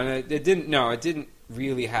 And it didn't. No, it didn't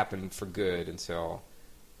really happen for good until,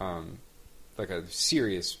 like a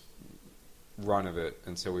serious run of it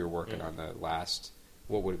until we were working on the last,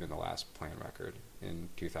 what would have been the last Plan record in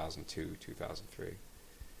 2002, 2003.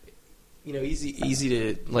 Easy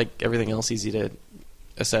to, like everything else, easy to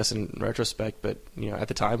assess in retrospect, but at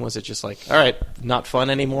the time, was it just like, all right, not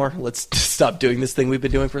fun anymore, let's stop doing this thing we've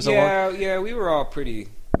been doing for so long? Yeah, we were all pretty,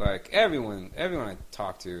 like, everyone I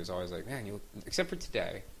talked to was always like, man, you look, except for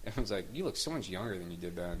today, everyone's like, you look so much younger than you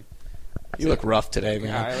did then. You look rough today,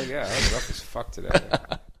 man. I look rough as fuck today.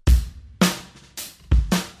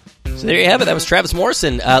 So there you have it. That was Travis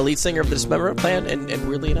Morrison, lead singer of the Dismemberment Plan, and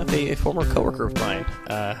weirdly enough, a former coworker of mine,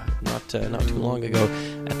 not too long ago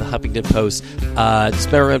at the Huffington Post.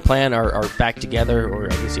 Dismemberment Plan are back together, or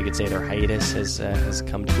I guess you could say their hiatus has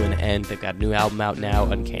come to an end. They've got a new album out now,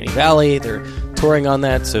 Uncanny Valley. They're touring on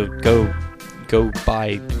that, so go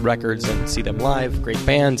buy records and see them live. Great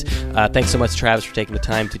band. Thanks so much, Travis, for taking the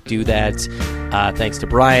time to do that. Thanks to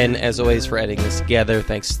Brian, as always, for editing this together.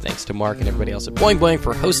 Thanks to Mark and everybody else at Boing Boing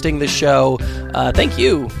for hosting the show. Thank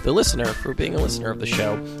you, the listener, for being a listener of the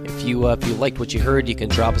show. If you liked what you heard, you can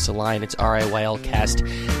drop us a line. It's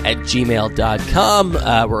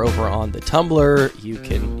riylcast@gmail.com. We're over on the Tumblr. You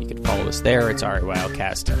can follow us there. It's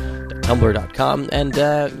riylcast.tumblr.com, and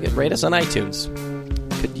rate us on iTunes.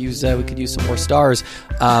 We could use some more stars.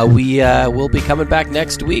 We will be coming back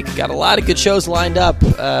next week. Got a lot of good shows lined up.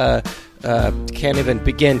 Can't even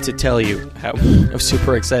begin to tell you how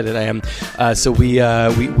super excited I am. So we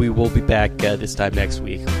will be back this time next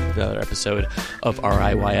week with another episode of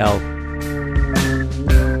RIYL.